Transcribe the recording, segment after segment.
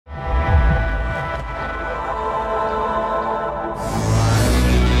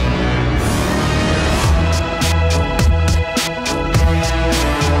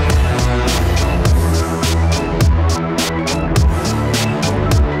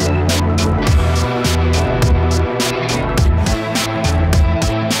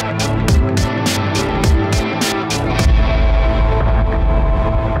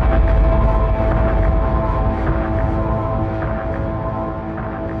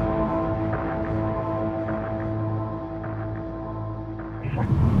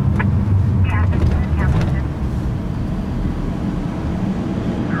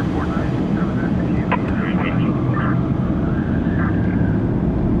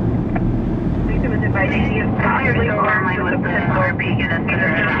I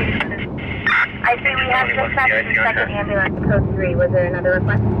see we have dispatch in second ambulance, code 3. Was there another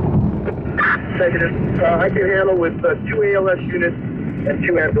request? Negative. I can handle with 2 ALS units and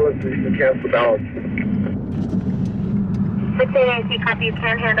 2 ambulances to cancel the balance. 688 AC, copy. You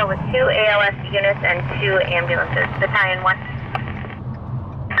can handle with 2 ALS units and 2 ambulances. Battalion 1.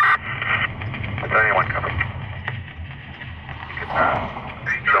 Battalion 1, copy.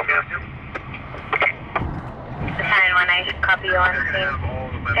 Battalion 1, I copy you on scene.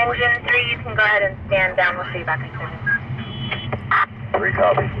 Engine 3, you can go ahead and stand down. We'll see you back in service. 3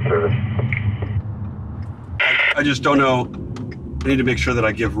 copies, service. I just don't know. I need to make sure that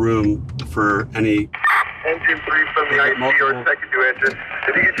I give room for any... Engine 3 from the IC or second to engine.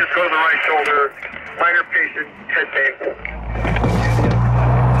 If you could just go to the right shoulder, minor patient, head pain.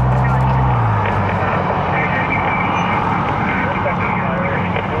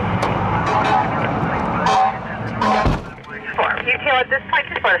 You feel at this point,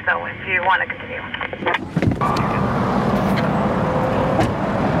 just let us know if you want to continue.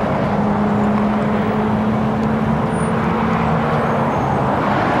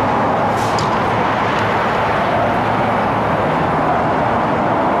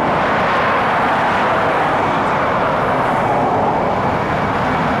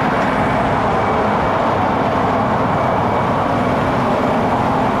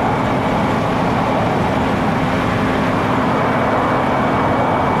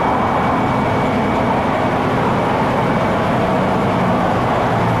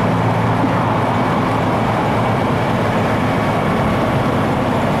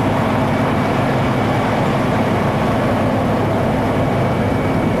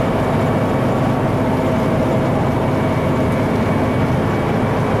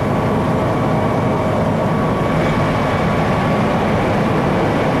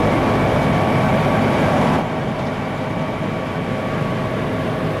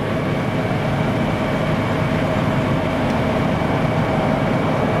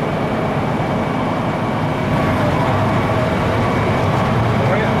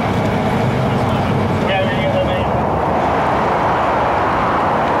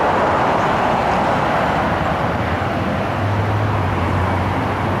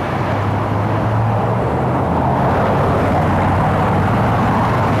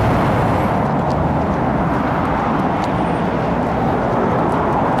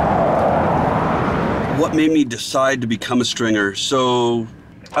 What made me decide to become a stringer? So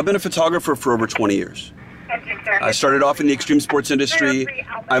I've been a photographer for over 20 years. I started off in the extreme sports industry.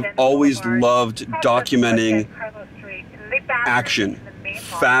 I've always loved documenting action,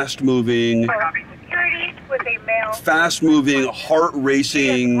 fast-moving,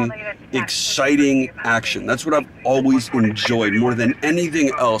 heart-racing, exciting action. That's what I've always enjoyed more than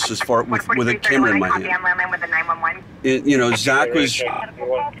anything else as far with a camera in my hand. You know, Zach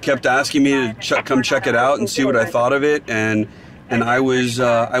kept asking me to come check it out and see what I thought of it, and I was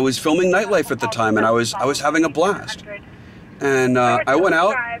filming nightlife at the time, and I was having a blast. And I went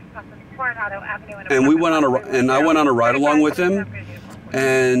out, and I went on a ride along with him,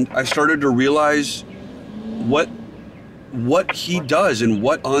 and I started to realize what he does and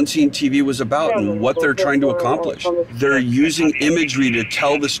what on-scene TV was about and what they're trying to accomplish. They're using imagery to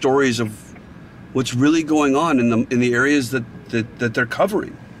tell the stories of what's really going on in the areas that they're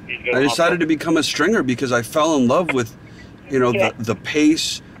covering. I decided to become a stringer because I fell in love with, you know, the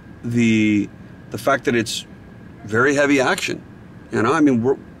pace, the fact that it's very heavy action. You know, I mean,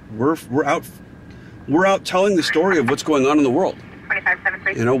 we're out telling the story of what's going on in the world.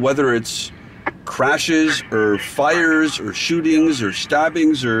 You know, whether it's crashes or fires or shootings or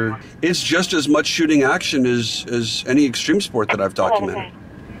stabbings, or it's just as much shooting action as any extreme sport that I've documented.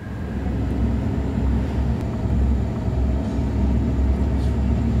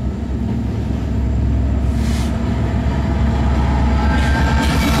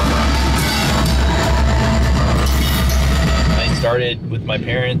 I started with my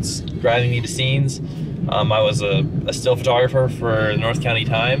parents driving me to scenes. I was a still photographer for the North County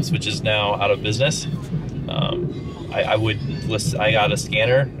Times, which is now out of business. I got a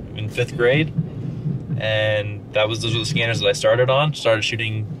scanner in 5th grade, and those were the scanners that I started on. Started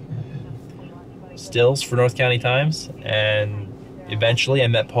shooting stills for North County Times, and eventually I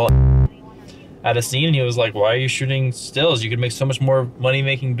met Paul at a scene, and he was like, "Why are you shooting stills? You could make so much more money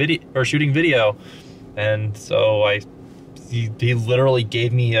making video or shooting video." And so he literally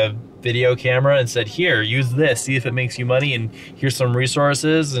gave me a video camera and said, "Here, use this, see if it makes you money, and here's some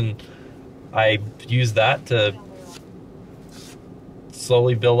resources." And I used that to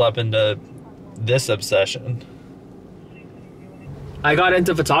slowly build up into this obsession. I got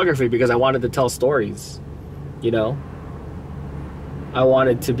into photography because I wanted to tell stories. you know? I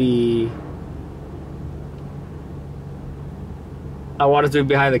wanted to be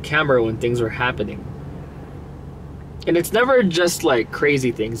behind the camera when things were happening. And it's never just like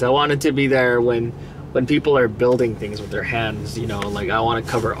crazy things. I wanted to be there when people are building things with their hands, you know, like I want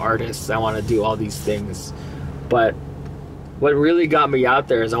to cover artists, I want to do all these things. But what really got me out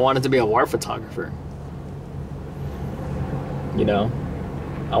there is I wanted to be a war photographer. You know,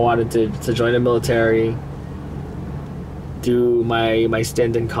 I wanted to join the military, do my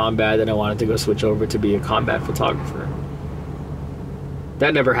stint in combat, and I wanted to go switch over to be a combat photographer.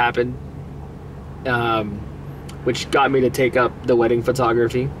 That never happened, which got me to take up the wedding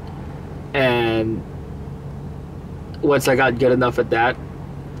photography. And once I got good enough at that,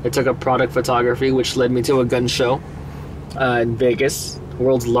 I took up product photography, which led me to a gun show in Vegas,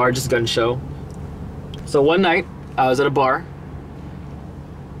 world's largest gun show. So one night, I was at a bar,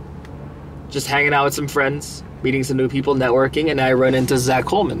 just hanging out with some friends, meeting some new people, networking, and I run into Zach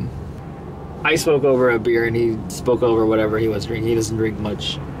Coleman. I spoke over a beer, and he spoke over whatever he was drinking. He doesn't drink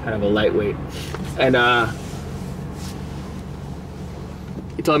much, kind of a lightweight. And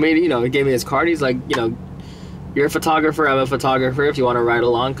he told me, you know, he gave me his card. He's like, you know, you're a photographer, I'm a photographer. If you want to ride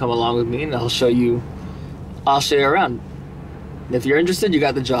along, come along with me, and I'll show you around. And if you're interested, you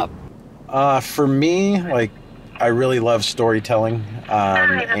got the job. For me, like, I really love storytelling,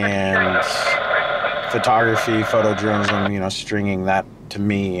 and photography, photojournalism, you know, stringing that to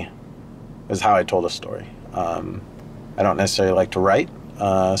me is how I told a story. I don't necessarily like to write,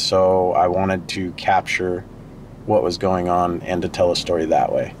 so I wanted to capture what was going on and to tell a story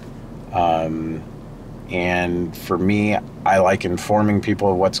that way. And for me, I like informing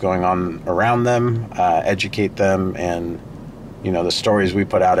people of what's going on around them, educate them, and, you know, the stories we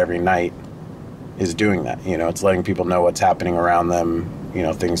put out every night is doing that. You know, it's letting people know what's happening around them, you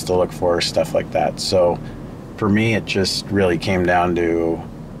know, things to look for, stuff like that. So for me, it just really came down to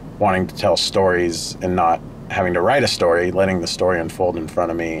wanting to tell stories and not having to write a story, letting the story unfold in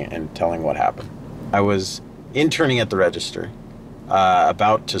front of me and telling what happened. I was interning at the Register,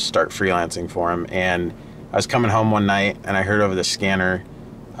 about to start freelancing for him, and I was coming home one night and I heard over the scanner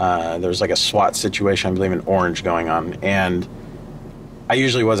there was like a SWAT situation, I believe in Orange, going on, and I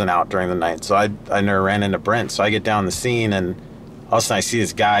usually wasn't out during the night, so I never ran into Brent. So I get down the scene, and all of a sudden I see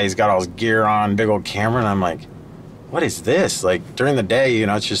this guy, he's got all his gear on, big old camera, and I'm like, what is this? Like, during the day, you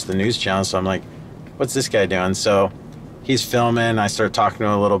know, it's just the news channel, so I'm like, what's this guy doing? So he's filming, I start talking to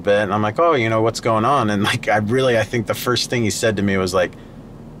him a little bit, and I'm like, oh, you know, what's going on? And like, I think the first thing he said to me was like,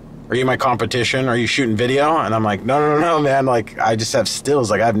 are you my competition? Are you shooting video? And I'm like, no, man, like, I just have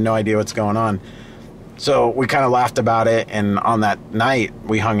stills, like, I have no idea what's going on. So we kind of laughed about it, and on that night,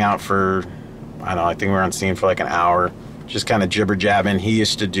 we hung out for, I don't know, I think we were on scene for like an hour, just kind of jibber-jabbing. He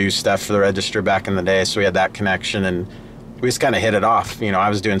used to do stuff for the Register back in the day, so we had that connection, and we just kind of hit it off. You know, I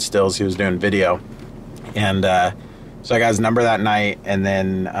was doing stills, he was doing video. And so I got his number that night, and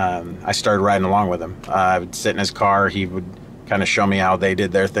then I started riding along with him. I would sit in his car, he would kind of show me how they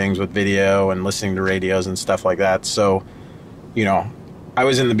did their things with video and listening to radios and stuff like that. So, you know, I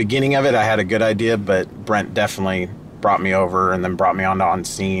was in the beginning of it, I had a good idea, but Brent definitely brought me over and then brought me on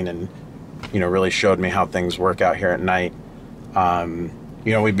scene and, you know, really showed me how things work out here at night.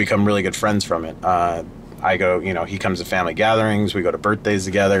 You know, we've become really good friends from it. I go, you know, he comes to family gatherings, we go to birthdays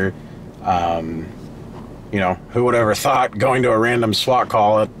together. You know, who would ever thought going to a random SWAT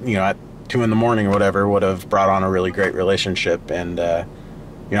call at, you know, at 2 a.m. or whatever would have brought on a really great relationship. And, you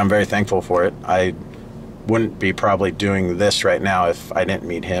know, I'm very thankful for it. I wouldn't be probably doing this right now if I didn't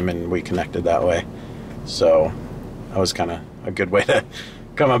meet him and we connected that way. So that was kind of a good way to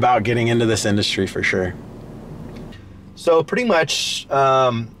come about getting into this industry for sure. So pretty much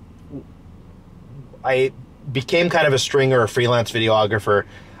I became kind of a stringer, a freelance videographer.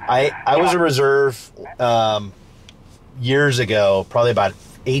 I was a reserve years ago, probably about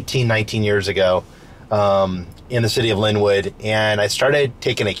 18, 19 years ago, in the city of Linwood, and I started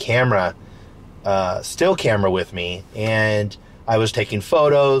taking a camera, still camera with me, and I was taking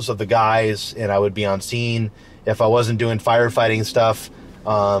photos of the guys, and I would be on scene. If I wasn't doing firefighting stuff,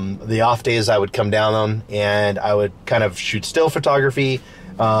 the off days I would come down on, and I would kind of shoot still photography.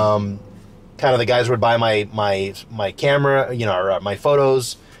 Kind of the guys would buy my camera, you know, or my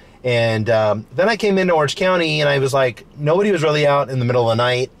photos. And then I came into Orange County, and I was like, nobody was really out in the middle of the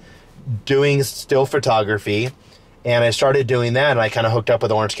night doing still photography. And I started doing that, and I kind of hooked up with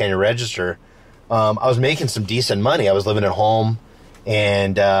the Orange County Register. I was making some decent money. I was living at home,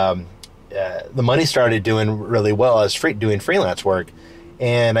 and the money started doing really well. I was doing freelance work,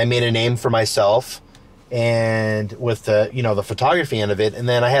 and I made a name for myself, and with the, you know, the photography end of it. And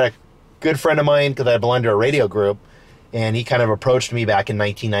then I had good friend of mine, because I belonged to a radio group, and he kind of approached me back in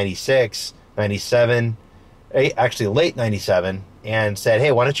 1996, 97, actually late 97, and said,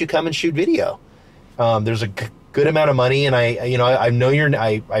 hey, why don't you come and shoot video? There's a good amount of money, and I know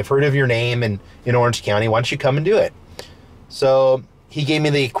I've heard of your name in Orange County. Why don't you come and do it? So he gave me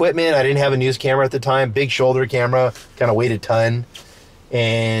the equipment. I didn't have a news camera at the time, big shoulder camera, kind of weighed a ton.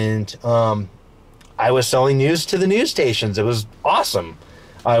 And I was selling news to the news stations. It was awesome.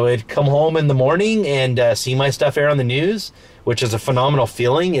 I would come home in the morning and see my stuff air on the news, which is a phenomenal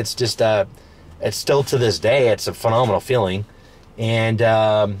feeling. It's just, it's still to this day, it's a phenomenal feeling. And,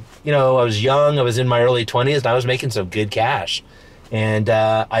 I was young. I was in my early 20s, and I was making some good cash. And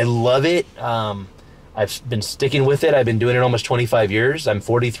I love it. I've been sticking with it. I've been doing it almost 25 years. I'm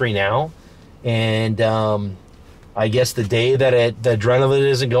 43 now. And I guess the day that the adrenaline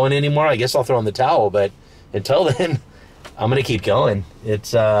isn't going anymore, I guess I'll throw in the towel. But until then, I'm going to keep going.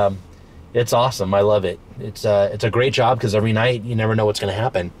 It's awesome. I love it. It's a great job, because every night you never know what's going to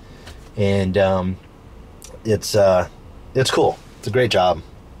happen. And it's cool. It's a great job.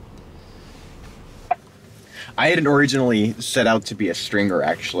 I hadn't originally set out to be a stringer,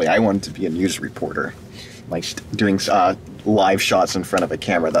 actually. I wanted to be a news reporter, like doing live shots in front of a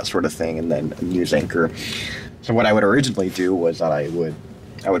camera, that sort of thing, and then a news anchor. So what I would originally do was that I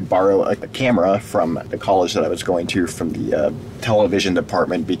would borrow a camera from the college that I was going to, from the television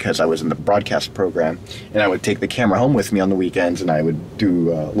department, because I was in the broadcast program, and I would take the camera home with me on the weekends, and I would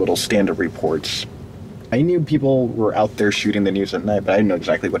do little stand-up reports. I knew people were out there shooting the news at night, but I didn't know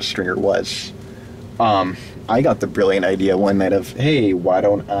exactly what a stringer was. I got the brilliant idea one night of, hey, why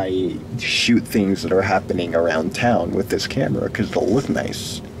don't I shoot things that are happening around town with this camera, because they'll look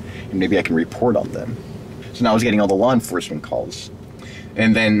nice, and maybe I can report on them. So now I was getting all the law enforcement calls.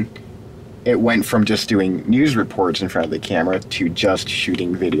 And then it went from just doing news reports in front of the camera to just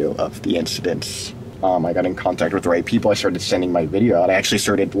shooting video of the incidents. I got in contact with the right people. I started sending my video out. I actually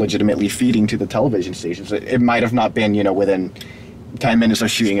started legitimately feeding to the television stations. It might have not been, within 10 minutes of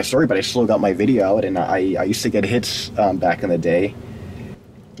shooting a story, but I still got my video out, and I used to get hits back in the day.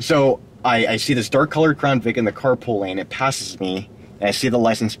 So I see this dark-colored Crown Vic in the carpool lane. It passes me, and I see the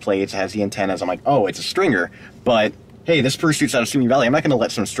license plates, it has the antennas. I'm like, oh, it's a stringer. But, hey, this pursuit's out of Simi Valley. I'm not going to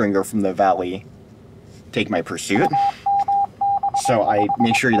let some stringer from the valley take my pursuit. So I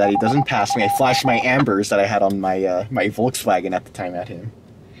make sure that he doesn't pass me. I flash my ambers that I had on my my Volkswagen at the time at him.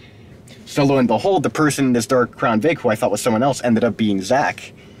 So lo and behold, the person in this dark Crown Vic, who I thought was someone else, ended up being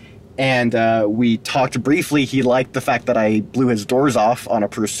Zach. And we talked briefly. He liked the fact that I blew his doors off on a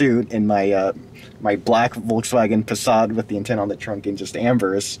pursuit in my my black Volkswagen Passat with the antenna on the trunk and just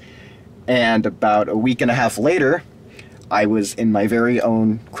ambers. And about a week and a half later, I was in my very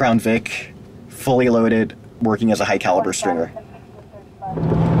own Crown Vic, fully loaded, working as a high caliber stringer.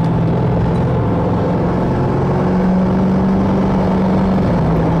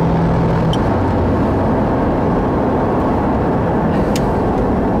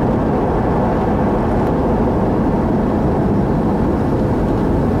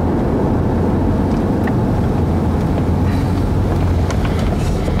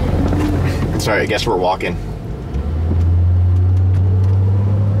 Sorry, I guess we're walking.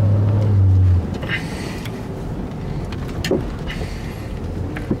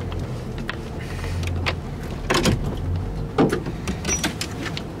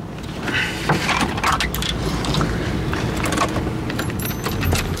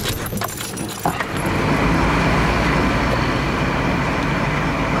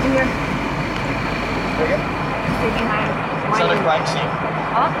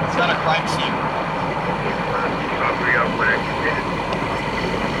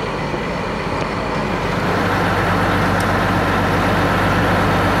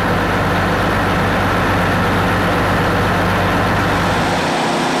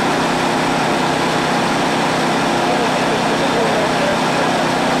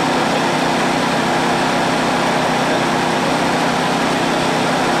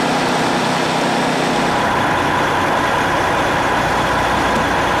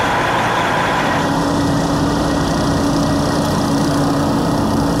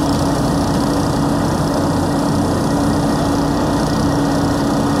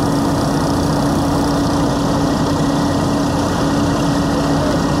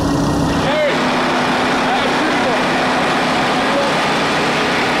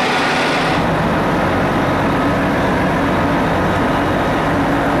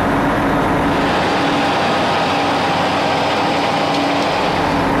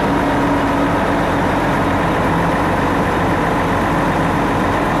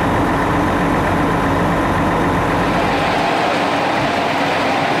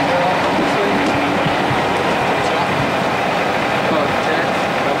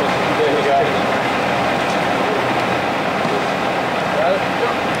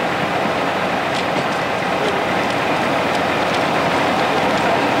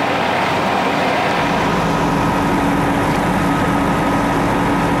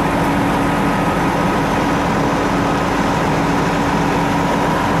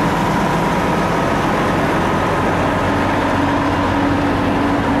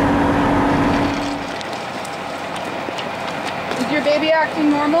 baby acting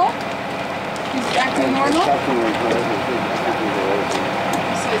normal? He's acting normal?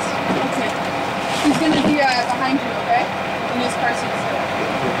 He says, okay. He's going to be behind you, okay? In his car seat.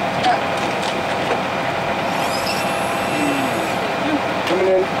 Yeah. Coming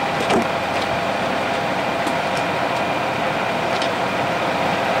in.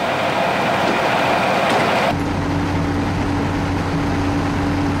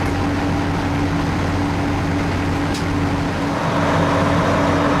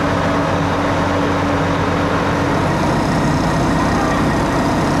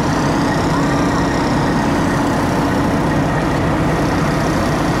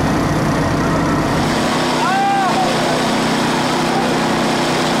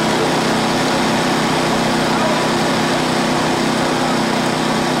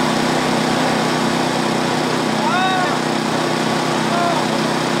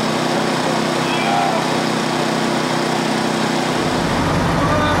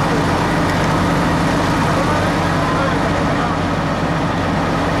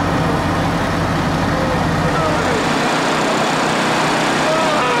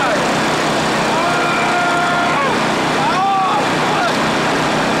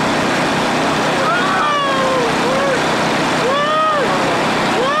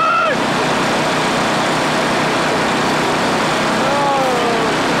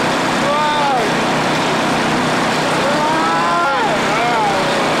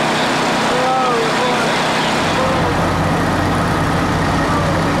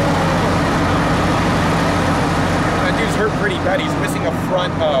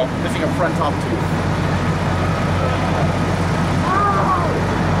 Missing a front top tooth.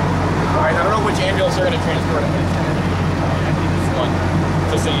 Alright, I don't know which ambulance they're going to transport him in. This one,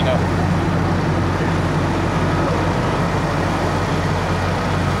 just so you know.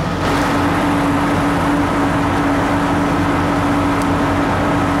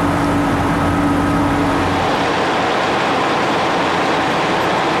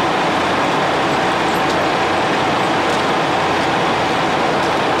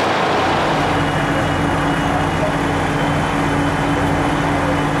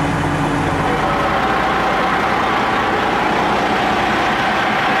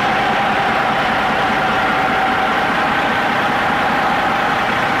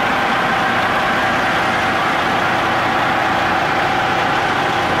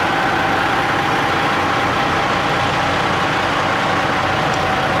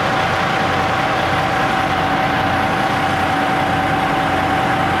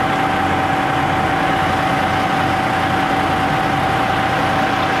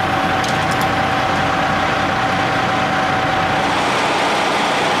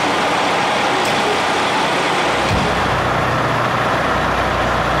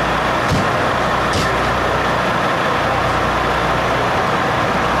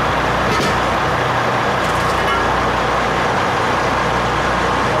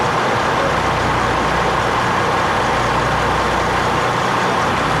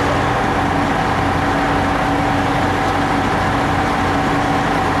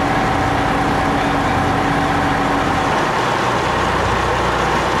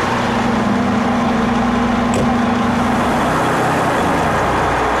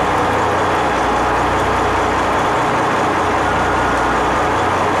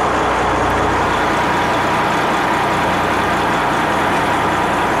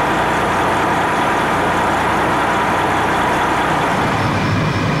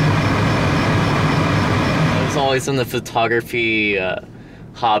 Always in the photography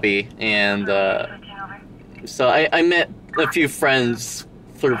hobby, and so I met a few friends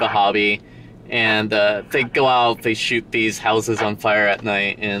through the hobby, and they go out, they shoot these houses on fire at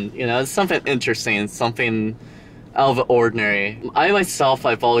night, and you know, it's something interesting, something out of the ordinary. I myself,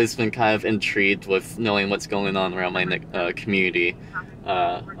 I've always been kind of intrigued with knowing what's going on around my community.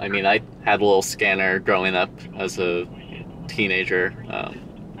 I mean, I had a little scanner growing up as a teenager,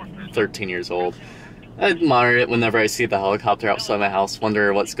 13 years old. I'd monitor it whenever I see the helicopter outside my house,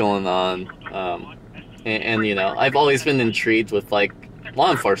 wonder what's going on. And you know, I've always been intrigued with like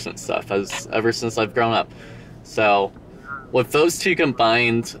law enforcement stuff ever since I've grown up. So with those two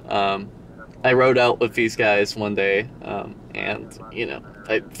combined, I rode out with these guys one day, and you know,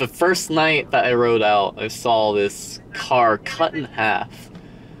 the first night that I rode out, I saw this car cut in half.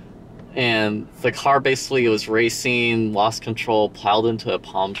 And the car basically was racing, lost control, plowed into a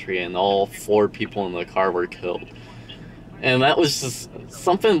palm tree, and all 4 people in the car were killed. And that was just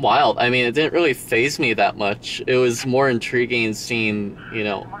something wild. I mean, it didn't really faze me that much. It was more intriguing seeing, you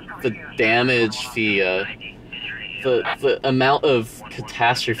know, the damage, the amount of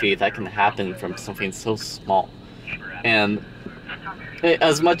catastrophe that can happen from something so small. And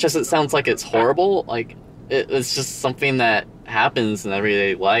as much as it sounds like it's horrible, like it's just something that happens in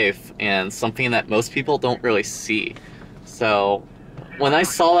everyday life and something that most people don't really see. So when I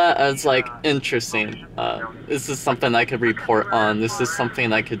saw that, I was like, interesting. This is something I could report on. This is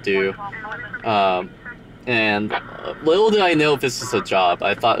something I could do. And little did I know if this was a job.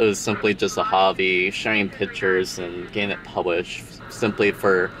 I thought it was simply just a hobby, sharing pictures and getting it published simply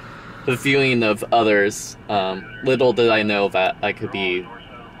for the viewing of others. Little did I know that I could be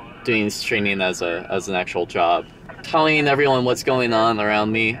doing streaming as an actual job. Telling everyone what's going on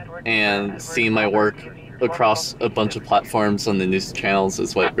around me and seeing my work across a bunch of platforms on the news channels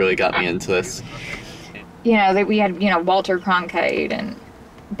is what really got me into this. You know, we had, Walter Cronkite and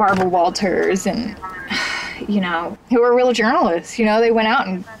Barbara Walters and, who were real journalists. They went out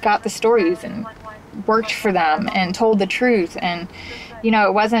and got the stories and worked for them and told the truth. And,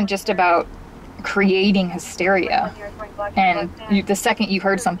 it wasn't just about creating hysteria. And the second you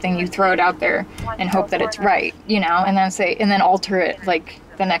heard something, you throw it out there and hope that it's right, and then alter it like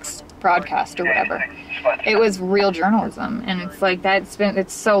the next broadcast or whatever. It was real journalism. And it's like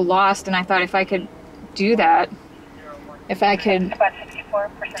it's so lost. And I thought if I could do that, if I could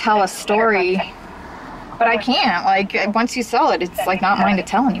tell a story, but I can't. Like, once you sell it, it's like not mine to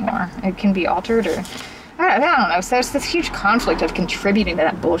tell anymore. It can be altered or I don't know. So it's this huge conflict of contributing to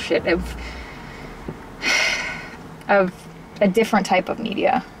that bullshit of a different type of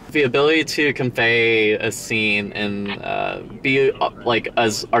media. The ability to convey a scene and be like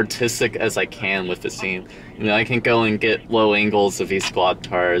as artistic as I can with the scene. I can go and get low angles of these squad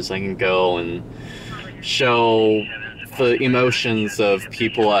cars. I can go and show the emotions of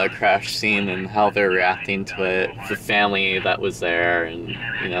people at a crash scene and how they're reacting to it, the family that was there, and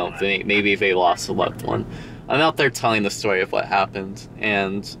maybe they lost a loved one. I'm out there telling the story of what happened,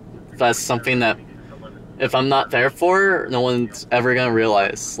 and that's something that if I'm not there for, no one's ever gonna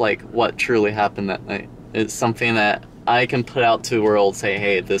realize like what truly happened that night. It's something that I can put out to the world, say,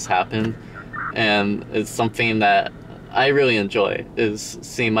 hey, this happened, and it's something that I really enjoy, is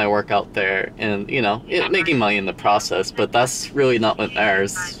seeing my work out there and, making money in the process, but that's really not what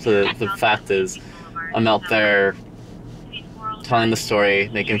matters. The fact is, I'm out there telling the story,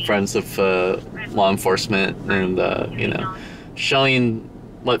 making friends with law enforcement, and, showing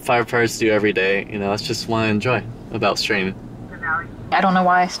what firefighters do every day. That's just what I enjoy about streaming. I don't know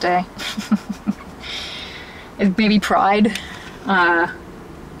why I stay. It's maybe pride. Again,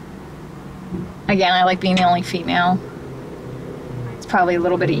 I like being the only female. Probably a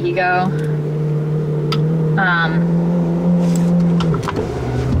little bit of ego.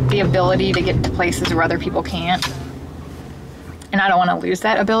 The ability to get to places where other people can't. And I don't want to lose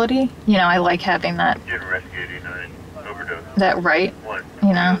that ability. I like having that right,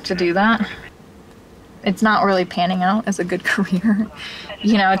 to do that. It's not really panning out as a good career.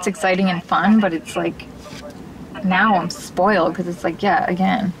 It's exciting and fun, but it's like, now I'm spoiled because it's like, yeah,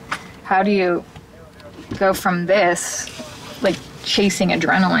 again, how do you go from this, like, chasing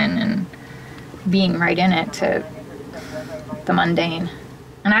adrenaline and being right in it, to the mundane?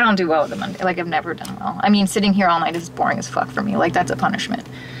 And I don't do well with the mundane. Like, I've never done well. I mean, sitting here all night is boring as fuck for me. Like, that's a punishment.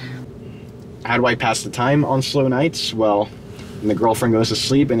 How do I pass the time on slow nights? Well, when the girlfriend goes to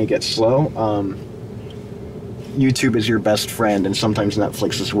sleep and it gets slow, YouTube is your best friend, and sometimes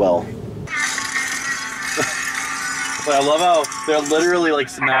Netflix as well. But I love how they're literally like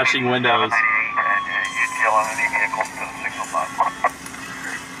smashing windows.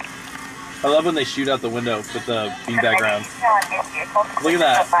 I love when they shoot out the window with the beanbag rounds. Look at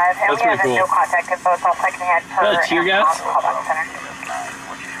that. That's pretty cool. Is that tear gas?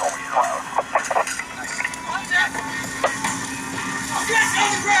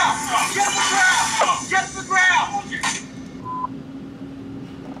 Get the ground!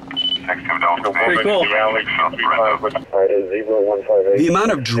 Pretty cool. The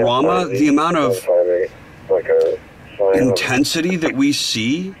amount of drama, the amount of intensity that we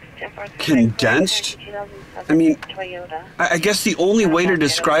see condensed. I mean, I guess the only way to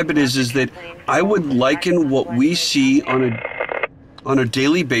describe it is that I would liken what we see on a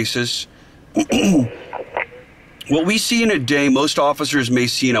daily basis. What we see in a day, most officers may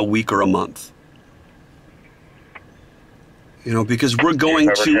see in a week or a month. Because we're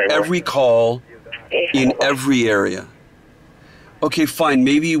going to every call in every area. Okay, fine,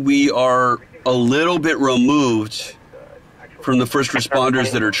 maybe we are a little bit removed from the first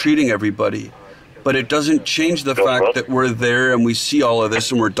responders that are treating everybody, but it doesn't change the fact that we're there and we see all of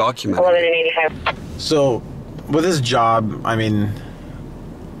this and we're documenting it. So, with this job, I mean,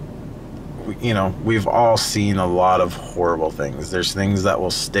 we've all seen a lot of horrible things. There's things that will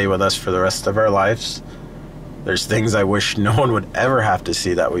stay with us for the rest of our lives, There's things I wish no one would ever have to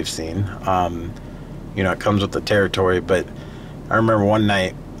see that we've seen. You know, it comes with the territory, but I remember one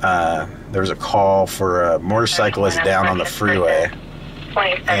night there was a call for a motorcyclist down on the freeway,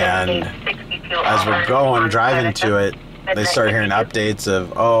 and as we're driving to it, they start hearing updates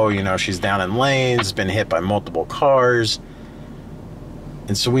of, oh, you know, she's down in lanes, been hit by multiple cars,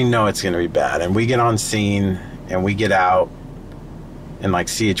 and so we know it's going to be bad, and we get on scene, and we get out, and like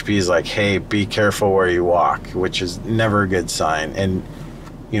CHP is like, hey, be careful where you walk, which is never a good sign. And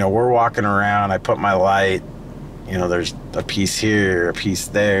you know, we're walking around, I put my light, you know, there's a piece here, a piece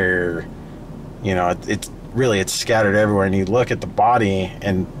there, you know, it's scattered everywhere, and you look at the body,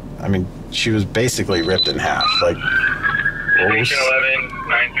 and I mean, she was basically ripped in half. Like, 11,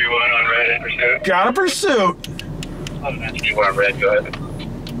 931 on red in pursuit. Got a pursuit. 931 on red, go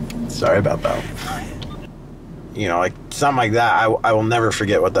ahead. Sorry about that. You know, like something like that, I will never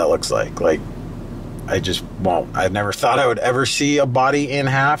forget what that looks like. Like, I just won't. I've never thought I would ever see a body in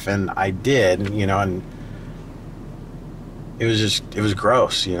half, and I did, you know, and it was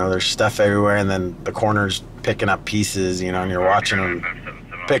gross, you know, there's stuff everywhere, and then the corners picking up pieces, you know, and you're watching them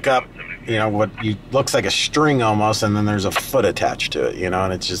pick up, you know, what looks like a string almost, and then there's a foot attached to it, you know,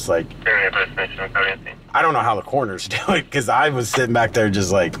 and it's just like, I don't know how the corners do it, because I was sitting back there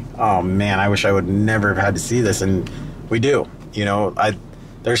just like, oh man, I wish I would never have had to see this, and we do, you know,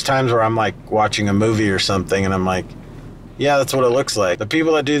 there's times where I'm like watching a movie or something, and I'm like, yeah, that's what it looks like. The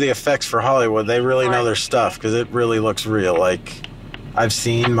people that do the effects for Hollywood, they really know their stuff, because it really looks real. Like, I've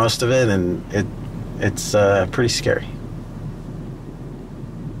seen most of it, and it's pretty scary.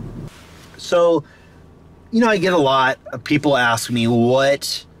 So, you know, I get a lot of people ask me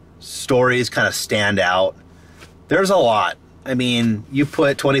what stories kind of stand out. There's a lot. I mean, you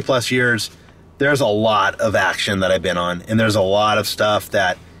put 20 plus years, there's a lot of action that I've been on, and there's a lot of stuff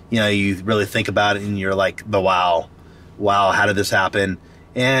that, you know, you really think about it and you're like, wow, how did this happen?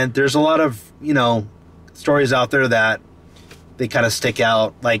 And there's a lot of, you know, stories out there that they kind of stick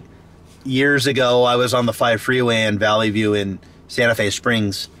out. Like years ago, I was on the 5 freeway in Valley View in Santa Fe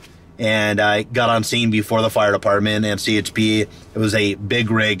Springs, and I got on scene before the fire department and CHP. It was a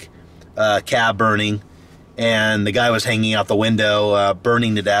big rig cab burning, and the guy was hanging out the window,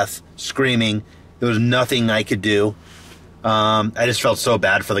 burning to death, screaming. There was nothing I could do. I just felt so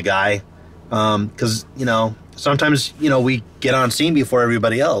bad for the guy, because, you know, sometimes, you know, we get on scene before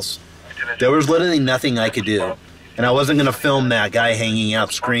everybody else. There was literally nothing I could do, and I wasn't going to film that guy hanging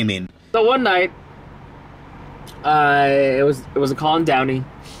out screaming. So one night, it was a call in Downey.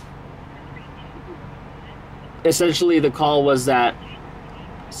 Essentially, the call was that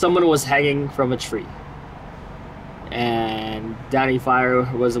someone was hanging from a tree, and Downey Fire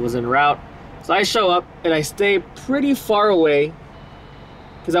was en route. So I show up, and I stay pretty far away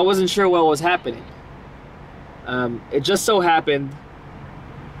because I wasn't sure what was happening. It just so happened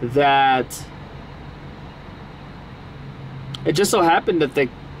that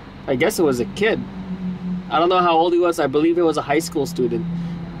I guess it was a kid. I don't know how old he was. I believe it was a high school student.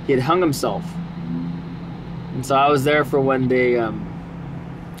 He had hung himself. And so I was there for when they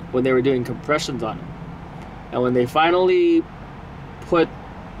were doing compressions on him. And when they finally put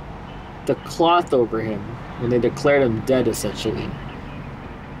the cloth over him, when they declared him dead, essentially,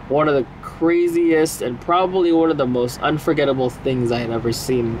 one of the craziest and probably one of the most unforgettable things I had ever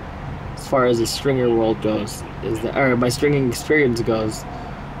seen as far as the stringer world goes, my stringing experience goes,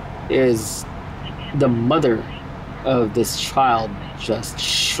 is the mother of this child just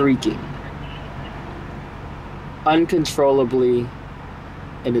shrieking uncontrollably,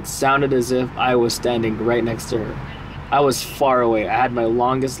 and it sounded as if I was standing right next to her. I was far away. I had my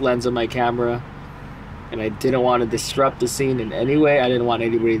longest lens on my camera, and I didn't want to disrupt the scene in any way. I didn't want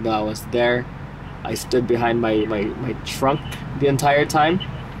anybody to know I was there. I stood behind my trunk the entire time.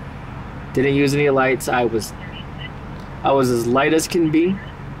 Didn't use any lights. I was as light as can be,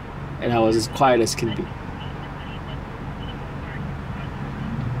 and I was as quiet as can be.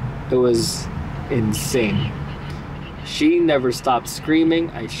 It was insane. She never stopped screaming.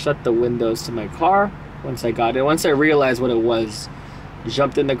 I shut the windows to my car once I got in. Once I realized what it was,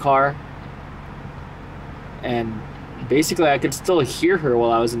 jumped in the car, and basically I could still hear her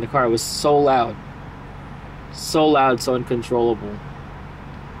while I was in the car. It was so loud, so uncontrollable.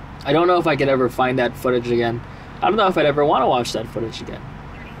 I don't know if I could ever find that footage again. I don't know if I'd ever want to watch that footage again.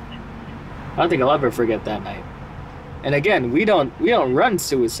 I don't think I'll ever forget that night. And again, we don't run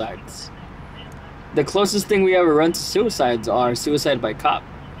suicides. The closest thing we ever run to suicides are suicide by cop.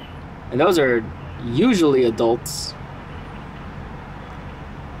 And those are usually adults.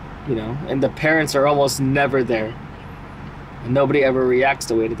 You know, and the parents are almost never there. And nobody ever reacts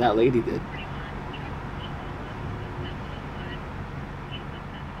the way that lady did.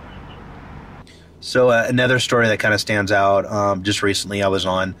 So another story that kind of stands out. Just recently, I was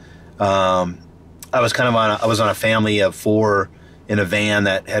on a family of 4 in a van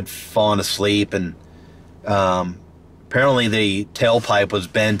that had fallen asleep, and apparently the tailpipe was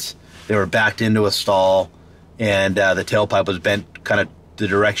bent. They were backed into a stall, and the tailpipe was bent kind of the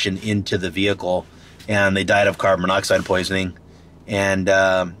direction into the vehicle, and they died of carbon monoxide poisoning. And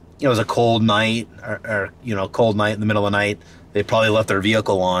it was a cold night, cold night in the middle of the night. They probably left their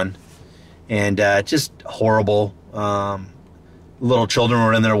vehicle on, and just horrible. Little children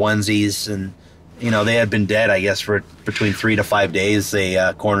were in their onesies, and they had been dead, I guess, for between 3 to 5 days,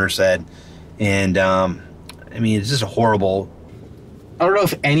 the coroner said. And it's just a horrible. I don't know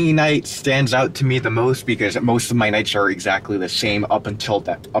if any night stands out to me the most, because most of my nights are exactly the same up until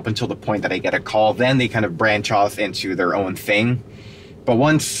the point that I get a call. Then they kind of branch off into their own thing. But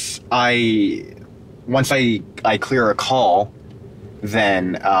once I clear a call,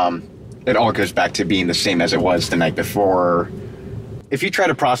 then it all goes back to being the same as it was the night before. If you try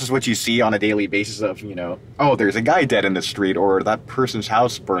to process what you see on a daily basis of, oh, there's a guy dead in the street, or that person's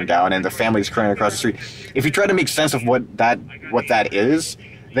house burned down and the family's crying across the street. If you try to make sense of what that is,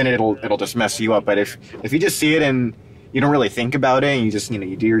 then it'll just mess you up. But if you just see it and you don't really think about it, and you just,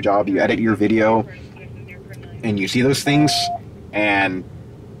 you do your job, you edit your video, and you see those things, and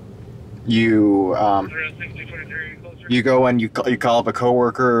you go and you call up a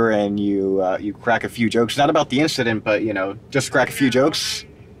coworker, and you crack a few jokes, not about the incident, but just crack a few jokes.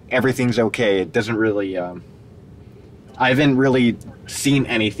 Everything's okay. It doesn't really. I haven't really seen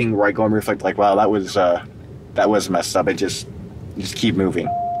anything where I go and reflect like, wow, that was messed up. It just keep moving.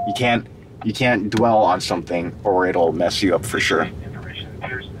 You can't dwell on something, or it'll mess you up for sure.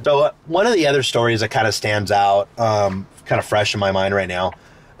 So one of the other stories that kind of stands out, kind of fresh in my mind right now.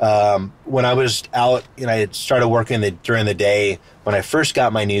 When I was out, I had started working during the day. When I first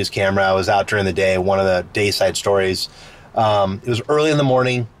got my news camera, I was out during the day. One of the dayside stories. It was early in the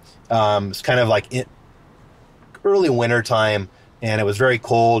morning. It was kind of like early winter time, and it was very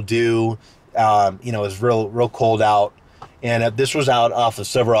cold. It was real cold out. And this was out off of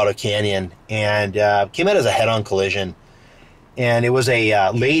Silverado Canyon, and came out as a head-on collision. And it was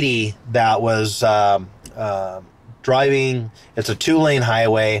a lady that was driving. It's a 2-lane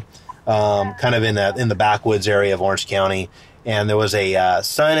highway, kind of in the backwoods area of Orange County. And there was a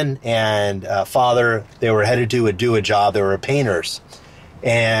son and father. They were headed to do a job. They were painters,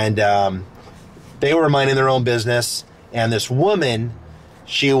 and they were minding their own business. And this woman,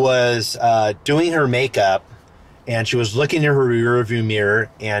 she was doing her makeup, and she was looking in her rearview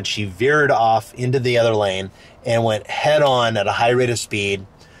mirror, and she veered off into the other lane and went head on at a high rate of speed.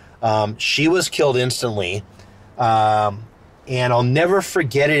 She was killed instantly. And I'll never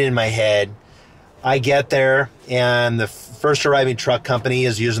forget it in my head. I get there, and the first arriving truck company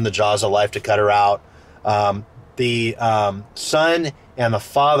is using the jaws of life to cut her out. The son and the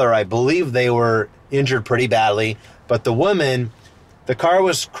father, I believe they were injured pretty badly, but the woman, the car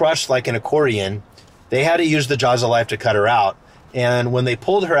was crushed like an accordion. They had to use the jaws of life to cut her out. And when they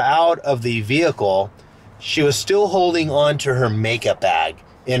pulled her out of the vehicle, she was still holding on to her makeup bag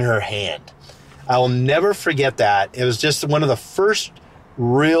in her hand. I will never forget that. It was just one of the first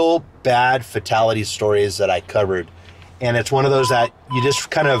real bad fatality stories that I covered. And it's one of those that you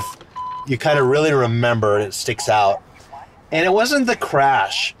just kind of really remember, and it sticks out. And it wasn't the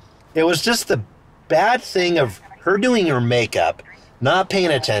crash. It was just the bad thing of her doing her makeup, not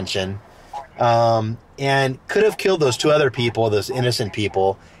paying attention, and could have killed those 2 other people, those innocent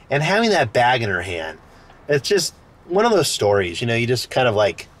people, and having that bag in her hand. It's just one of those stories, you just kind of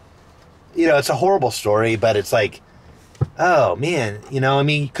like, it's a horrible story, but it's like, oh man,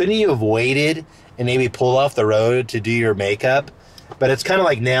 couldn't you have waited and maybe pulled off the road to do your makeup? But it's kind of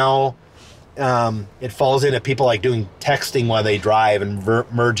like now, it falls into people like doing texting while they drive and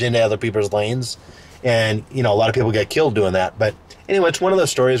merge into other people's lanes. And, a lot of people get killed doing that. But anyway, it's one of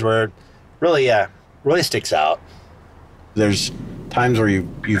those stories where it really sticks out. There's times where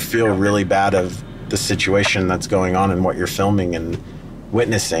you feel really bad of the situation that's going on and what you're filming and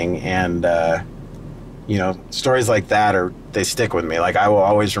witnessing, and stories like that they stick with me. Like, I will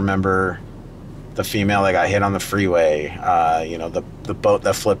always remember the female that got hit on the freeway, the boat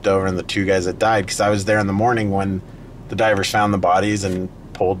that flipped over, and the 2 guys that died, because I was there in the morning when the divers found the bodies and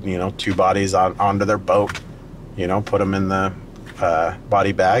pulled 2 bodies onto their boat, put them in the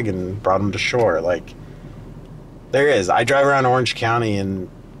body bag and brought them to shore. Like, I drive around Orange County, and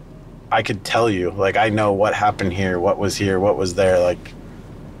I could tell you, like, I know what happened here, what was there. Like,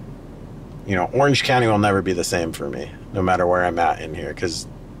 Orange County will never be the same for me, no matter where I'm at in here, because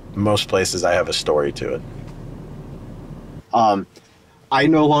most places I have a story to it. I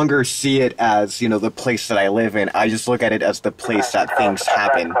no longer see it as, the place that I live in. I just look at it as the place that things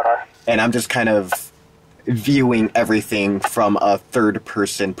happen. And I'm just kind of viewing everything from a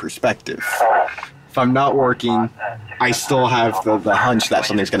third-person perspective. If I'm not working, I still have the hunch that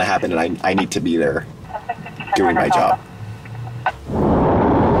something's going to happen, and I need to be there doing my job.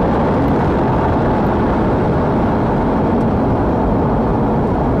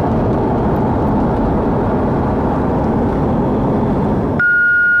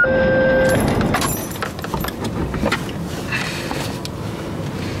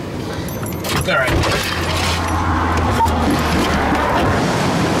 All right.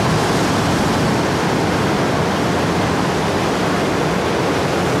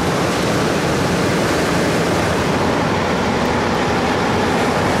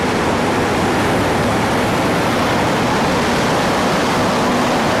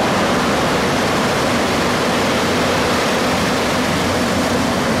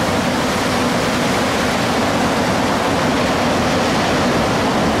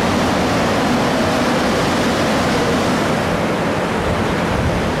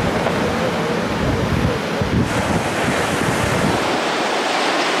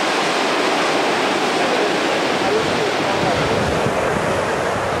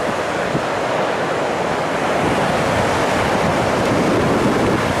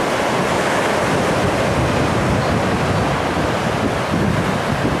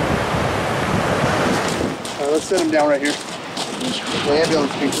 Let's set him down right here. The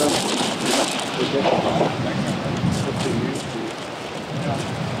ambulance can come.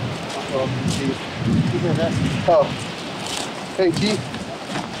 Oh. Hey, T.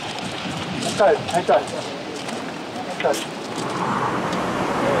 I got it.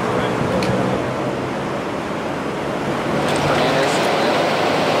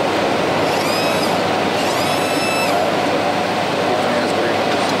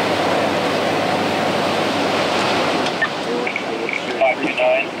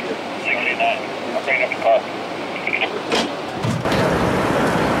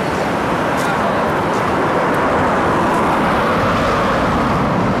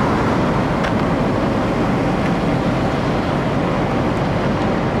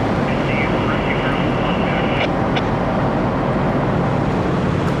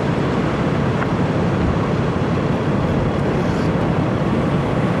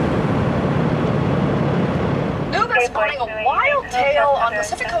 A wild tale on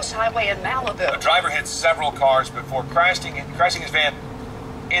Pacific Coast Highway in Malibu. The driver hit several cars before crashing his van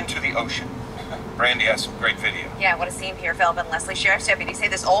into the ocean. Brandy has some great video. Yeah, what a scene here, Velvin. Leslie, sheriff's deputies say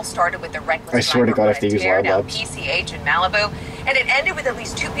this all started with the reckless I swear to God, if they use tear loud down labs. PCH in Malibu, and it ended with at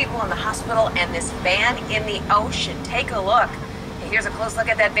least 2 people in the hospital and this van in the ocean. Take a look. Here's a close look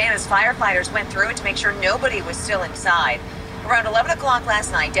at that van as firefighters went through it to make sure nobody was still inside. Around 11 o'clock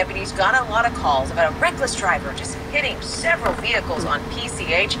last night, deputies got a lot of calls about a reckless driver just hitting several vehicles on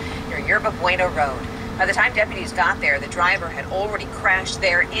PCH near Yerba Buena Road. By the time deputies got there, the driver had already crashed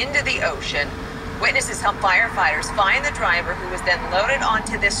there into the ocean. Witnesses helped firefighters find the driver, who was then loaded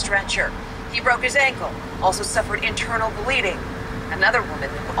onto this stretcher. He broke his ankle, also suffered internal bleeding. Another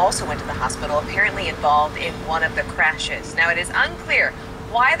woman who also went to the hospital, apparently involved in one of the crashes. Now, it is unclear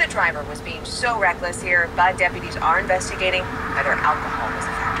why the driver was being so reckless here, but deputies are investigating whether alcohol was a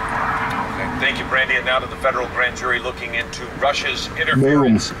factor. Okay, thank you, Brandy. And now to the federal grand jury looking into Russia's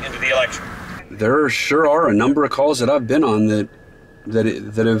interference into the election. There sure are a number of calls that I've been on that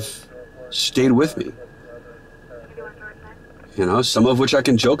have stayed with me. Some of which I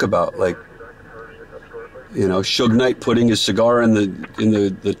can joke about, like, Suge Knight putting his cigar in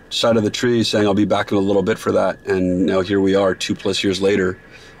the side of the tree, saying I'll be back in a little bit for that. And now here we are 2+ years later,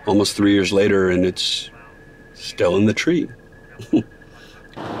 almost 3 years later, and it's still in the tree. What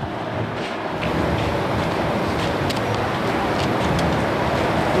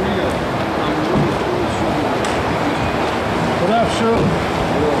up, Suge?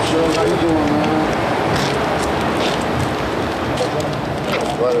 What up, Suge? How you doing, man?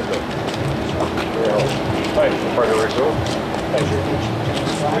 Hi, part of the resort. Thank you.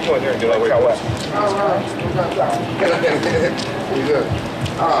 We go in here and get our way west. All right. You good?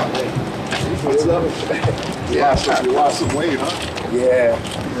 What's up? Yeah, so you lost some weight, huh? Yeah.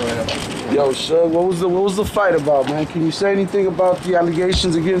 Yo, Suge, what was the fight about, man? Can you say anything about the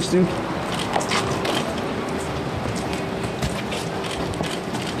allegations against you?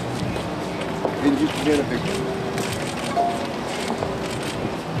 Did you get a picture?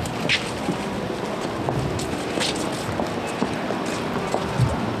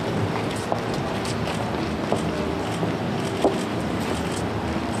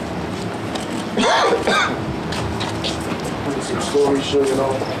 some stories, sure, you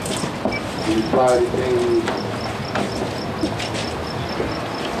know. You reply anything.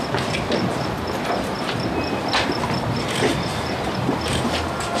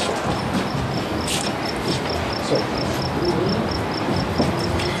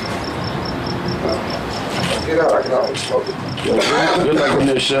 Get out, I can always smoke it. Good luck in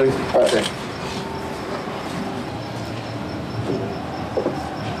there, Shuggy. Okay.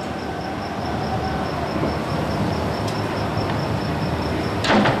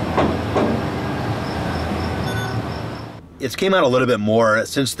 It's came out a little bit more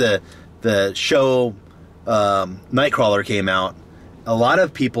since the show Nightcrawler came out. A lot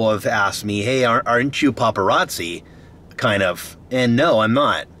of people have asked me, hey, aren't you paparazzi? Kind of. And no, I'm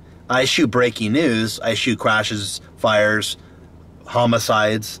not. I shoot breaking news. I shoot crashes, fires,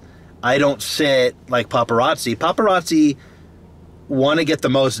 homicides. I don't sit like paparazzi. Paparazzi want to get the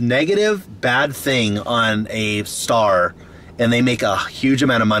most negative, bad thing on a star, and they make a huge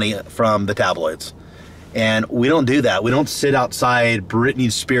amount of money from the tabloids. And we don't do that. We don't sit outside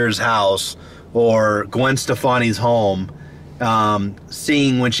Britney Spears' house or Gwen Stefani's home,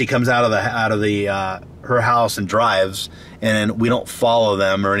 seeing when she comes out of her house and drives, and we don't follow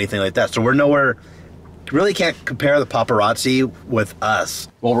them or anything like that. So we're nowhere. Really can't compare the paparazzi with us.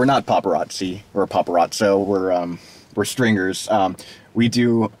 Well, we're not paparazzi. We're paparazzo. We're stringers. We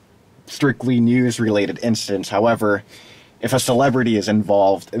do strictly news-related incidents. However, if a celebrity is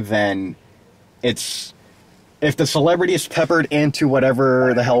involved, then if the celebrity is peppered into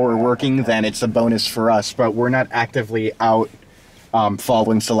whatever the hell we're working, then it's a bonus for us. But we're not actively out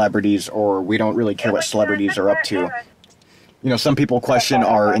following celebrities, or we don't really care what celebrities are up to. You know, some people question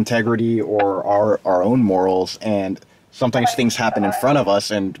our integrity or our own morals, and sometimes things happen in front of us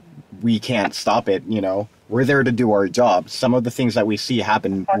and we can't stop it, you know. We're there to do our job. Some of the things that we see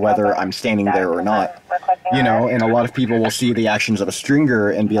happen whether I'm standing there or not, you know, and a lot of people will see the actions of a stringer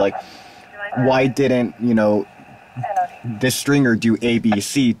and be like, why didn't, you know, this stringer do A, B,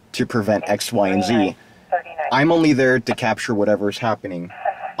 C to prevent X, Y, and Z? I'm only there to capture whatever's happening.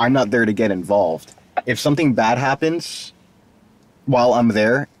 I'm not there to get involved. If something bad happens while I'm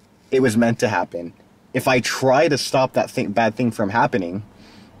there, it was meant to happen. If I try to stop that bad thing from happening,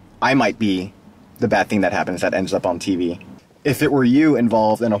 I might be the bad thing that happens that ends up on TV. If it were you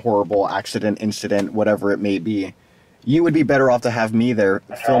involved in a horrible accident, incident, whatever it may be, you would be better off to have me there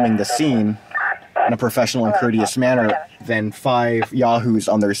filming the scene in a professional and courteous manner than 5 yahoos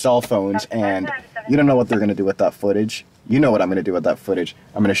on their cell phones, and you don't know what they're going to do with that footage. You know what I'm going to do with that footage.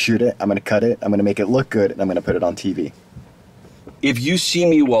 I'm going to shoot it, I'm going to cut it, I'm going to make it look good, and I'm going to put it on TV. If you see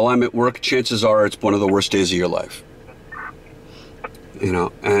me while I'm at work, chances are it's one of the worst days of your life. You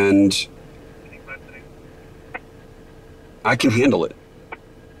know, and I can handle it.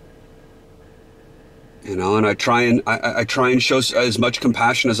 You know, and I try and show as much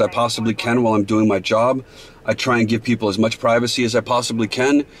compassion as I possibly can while I'm doing my job. I try and give people as much privacy as I possibly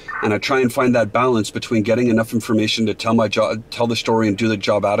can, and I try and find that balance between getting enough information to tell the story and do the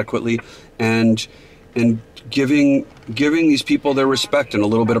job adequately, and giving these people their respect and a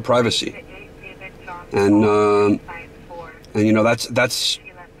little bit of privacy. And you know, that's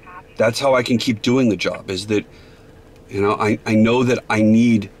how I can keep doing the job, is that, you know, I know that I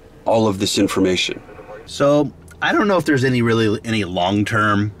need all of this information. So I don't know if there's any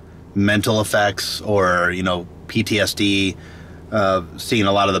long-term mental effects or, you know, PTSD, seeing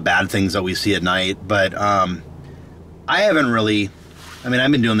a lot of the bad things that we see at night. But I haven't really, I mean,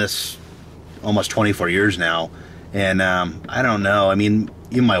 I've been doing this almost 24 years now, and I don't know. I mean,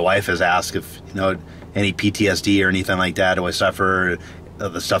 even my wife has asked if, you know, any PTSD or anything like that. Do I suffer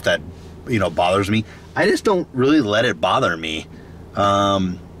the stuff that, you know, bothers me? I just don't really let it bother me.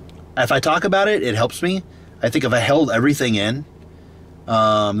 If I talk about it, it helps me. I think if I held everything in,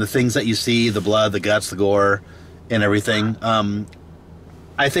 the things that you see, the blood, the guts, the gore, and everything,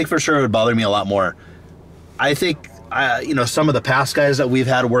 I think for sure it would bother me a lot more. I think, you know, some of the past guys that we've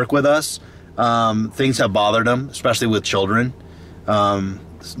had work with us, things have bothered them, especially with children.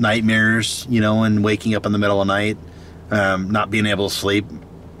 Nightmares, you know, and waking up in the middle of the night, not being able to sleep.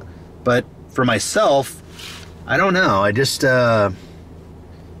 But for myself, I don't know. I just,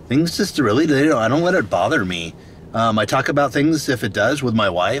 things just really, I don't let it bother me. I talk about things, if it does, with my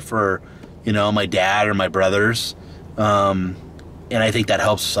wife or, you know, my dad or my brothers. And I think that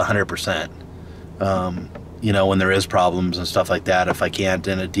helps 100%. You know, when there is problems and stuff like that, if I can't,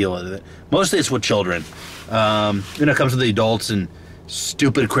 then I deal with it. Mostly it's with children. When it comes to the adults and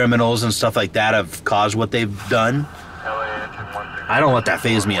stupid criminals and stuff like that have caused what they've done, I don't let that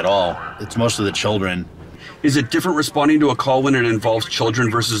faze me at all. It's mostly the children. Is it different responding to a call when it involves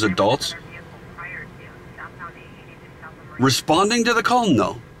children versus adults? Responding to the call?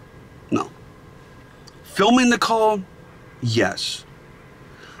 No. Filming the call? Yes.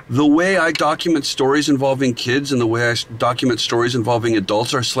 The way I document stories involving kids and the way I document stories involving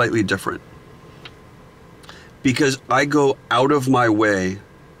adults are slightly different. Because I go out of my way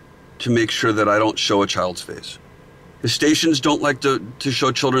to make sure that I don't show a child's face. The stations don't like to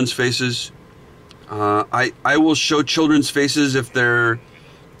show children's faces. I will show children's faces if they're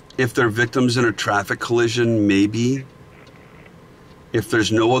victims in a traffic collision, maybe. If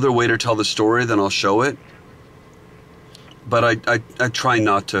there's no other way to tell the story, then I'll show it. But I try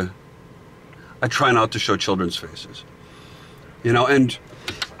not to. I try not to show children's faces. You know, and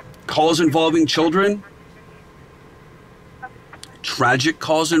calls involving children, tragic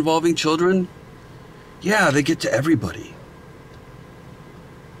calls involving children, yeah, they get to everybody.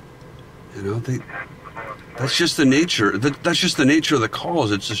 You know, that's just the nature. That's just the nature of the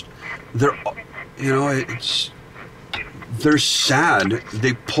calls. It's just they're sad.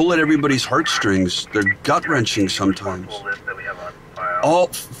 They pull at everybody's heartstrings. They're gut-wrenching sometimes.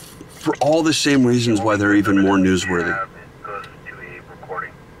 For all the same reasons why they're even more newsworthy.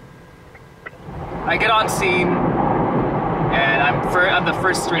 I get on scene, and I'm the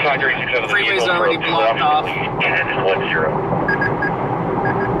first string. The freeway's already blocked off.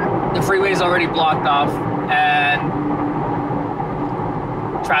 The freeway's already blocked off, and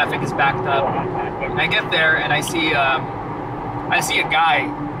traffic is backed up. I get there, and I see a guy.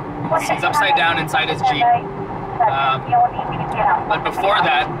 He's upside down inside his Jeep. But before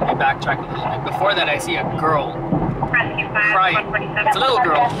that, let me backtrack a little bit. Before that, I see a girl crying. It's a little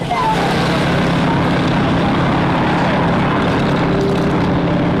girl.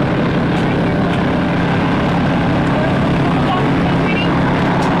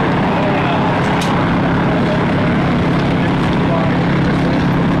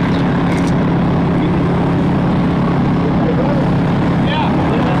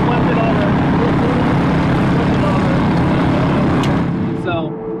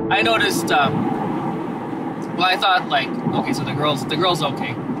 I noticed, well, I thought, like, okay, so the girl's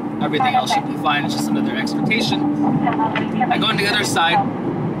okay. Everything else should be fine. It's just another expectation. I go on the other side,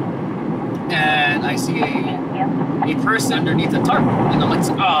 and I see a person underneath a tarp. And I'm like,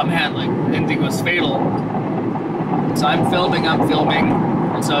 oh, man, like, I didn't think it was fatal. So I'm filming.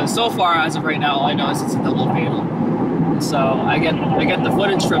 And so far, as of right now, all I know is it's a double fatal. So I get the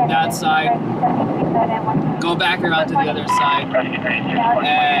footage from that side, go back around to the other side,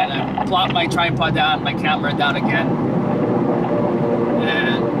 and I plop my tripod down, my camera down again,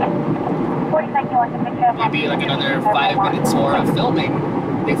 and maybe like another 5 minutes more of filming,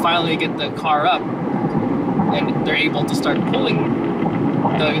 they finally get the car up, and they're able to start pulling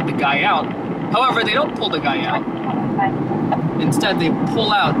the guy out. However, they don't pull the guy out. Instead, they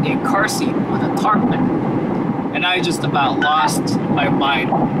pull out a car seat with a tarp in it. And I just about lost my mind.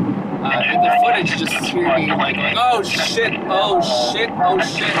 And the footage just hear me like, oh shit, oh shit, oh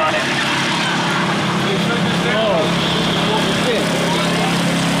shit.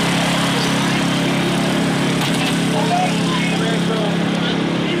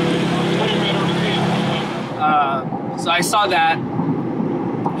 So I saw that,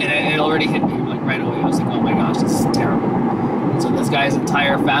 and it already hit me like right away. I was like, oh my gosh, this is terrible. And so this guy's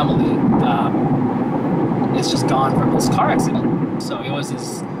entire family is just gone from this car accident. So it was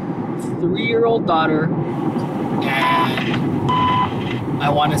his 3-year-old daughter and I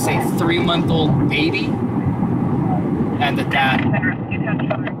want to say 3-month-old baby and the dad.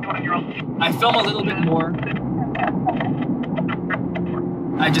 I film a little bit more.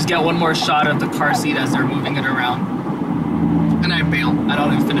 I just get one more shot of the car seat as they're moving it around, and I bail. I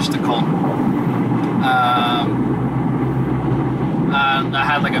don't even finish the call. I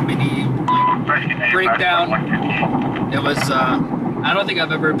had like a mini breakdown. It was, I don't think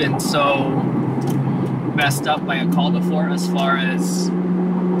I've ever been so messed up by a call before as far as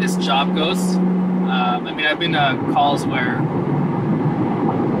this job goes. I mean, I've been calls where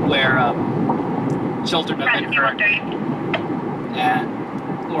children have been hurt and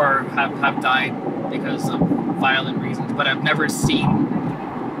or have died because of violent reasons, but I've never seen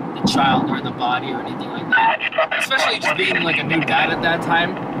the child or the body or anything like that. Especially just being like a new dad at that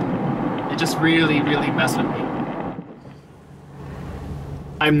time, it just really, really messed with me.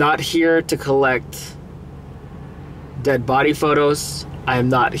 I'm not here to collect dead body photos. I'm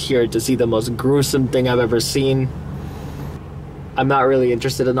not here to see the most gruesome thing I've ever seen. I'm not really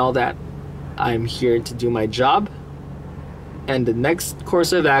interested in all that. I'm here to do my job. And the next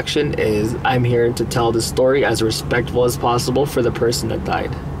course of action is I'm here to tell the story as respectful as possible for the person that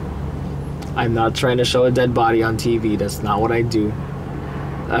died. I'm not trying to show a dead body on TV. That's not what I do.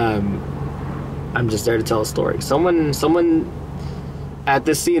 I'm just there to tell a story. Someone at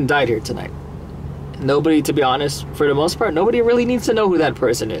this scene died here tonight. Nobody, to be honest, for the most part, nobody really needs to know who that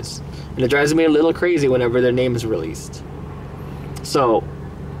person is. And it drives me a little crazy whenever their name is released. So,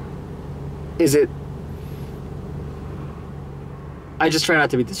 is it... I just try not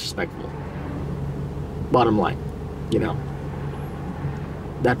to be disrespectful. Bottom line, you know.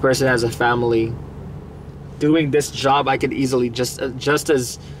 That person has a family. Doing this job, I could easily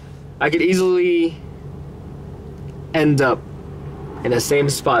I could easily end up in the same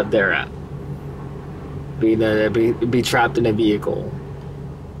spot they're at. Be trapped in a vehicle.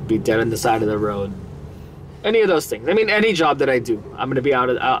 Be dead on the side of the road. Any of those things. I mean, any job that I do, I'm gonna be out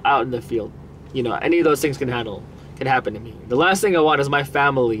in the field. You know, any of those things can happen to me. The last thing I want is my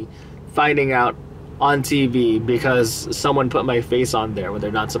family finding out on TV because someone put my face on there when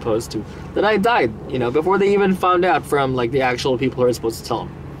they're not supposed to, that I died, you know, before they even found out from like the actual people who are supposed to tell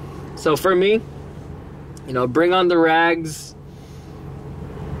them. So for me, you know, bring on the rags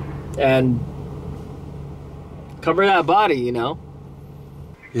and cover that body, you know.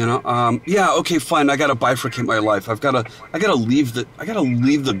 You know, yeah, okay, fine. I gotta bifurcate my life. I gotta leave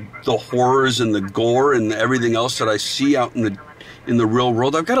the horrors and the gore and everything else that I see out in the real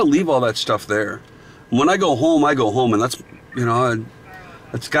world. I've got to leave all that stuff there. When I go home, and that's, you know,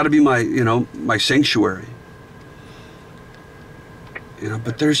 that's got to be my, you know, my sanctuary. You know,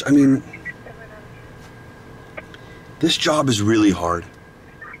 but there's, I mean, this job is really hard.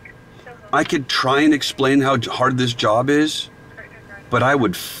 I could try and explain how hard this job is, but I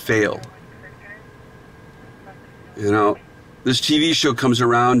would fail. You know, this TV show comes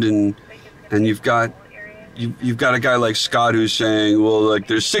around and you've got a guy like Scott who's saying, well, like,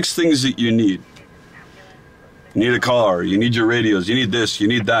 there's 6 things that you need. You need a car, you need your radios, you need this, you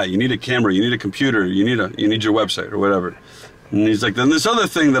need that, you need a camera, you need a computer, you need your website or whatever. And he's like, then this other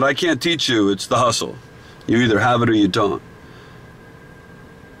thing that I can't teach you, it's the hustle. You either have it or you don't.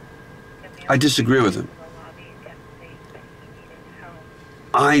 I disagree with him.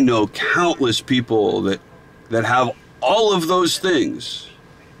 I know countless people that have all of those things,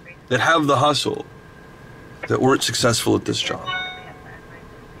 that have the hustle, that weren't successful at this job.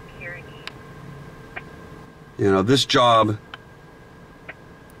 You know, this job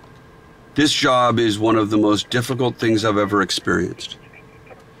is one of the most difficult things I've ever experienced.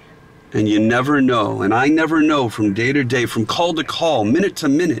 And you never know, and I never know from day to day, from call to call, minute to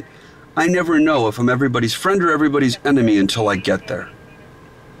minute, I never know if I'm everybody's friend or everybody's enemy until I get there.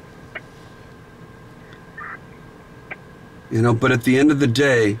 You know, but at the end of the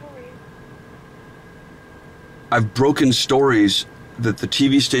day, I've broken stories that the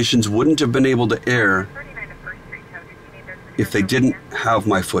TV stations wouldn't have been able to air if they didn't have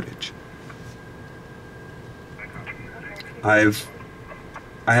my footage. I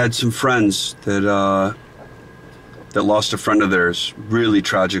had some friends that lost a friend of theirs really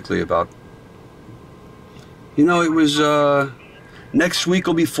tragically about, you know, it was, next week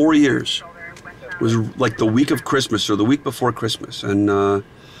will be 4 years. It was like the week of Christmas or the week before Christmas. And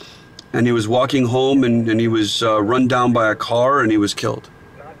he was walking home and he was run down by a car and he was killed.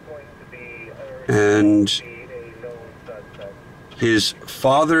 And his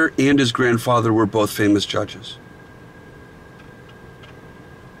father and his grandfather were both famous judges.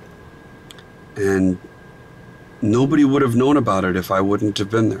 And nobody would have known about it if I wouldn't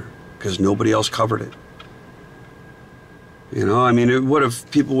have been there, because nobody else covered it. You know, I mean,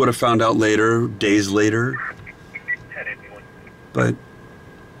 people would have found out later, days later. But,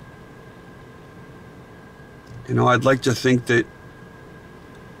 you know, I'd like to think that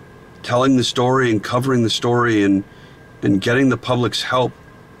telling the story and covering the story and getting the public's help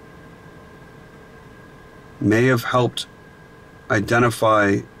may have helped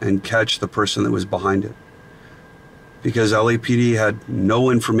identify and catch the person that was behind it. Because LAPD had no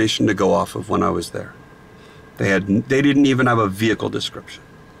information to go off of when I was there. They didn't even have a vehicle description.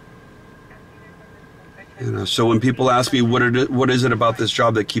 You know, so when people ask me what is it about this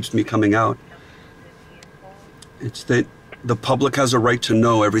job that keeps me coming out, it's that the public has a right to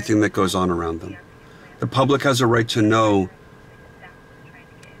know everything that goes on around them. The public has a right to know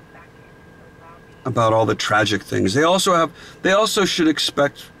about all the tragic things. They also should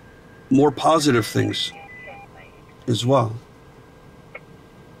expect more positive things as well.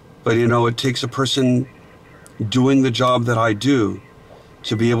 But you know, it takes a person doing the job that I do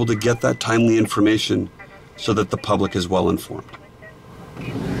to be able to get that timely information so that the public is well informed.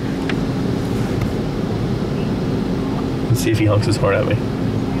 Let's see if he honks his horn at me.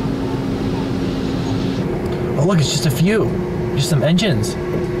 Oh look, it's just a few. Just some engines.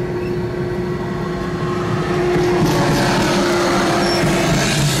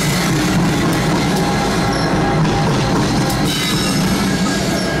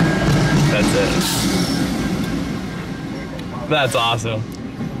 That's awesome.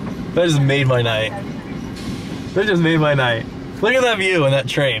 That just made my night. That just made my night. Look at that view in that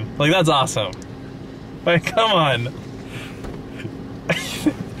train. Like, that's awesome. Like, come on.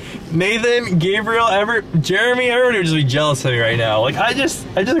 Nathan, Gabriel, Jeremy, everybody would just be jealous of me right now. Like, I just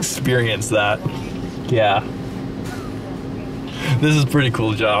experienced that. Yeah. This is a pretty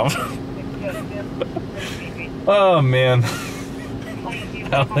cool job. Oh, man.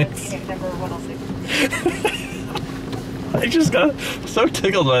 Alex. I just got so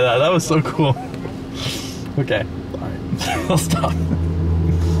tickled by that. That was so cool. Okay. Alright. I'll stop.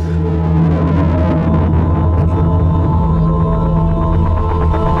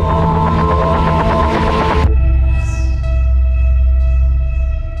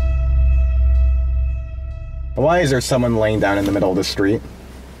 Why is there someone laying down in the middle of the street?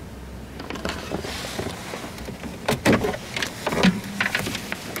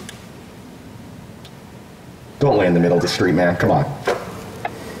 Don't lay in the middle of the street, man. Come on.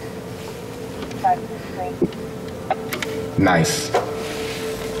 Nice.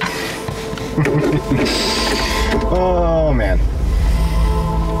 Oh, man.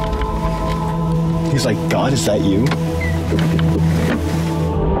 He's like, God, is that you?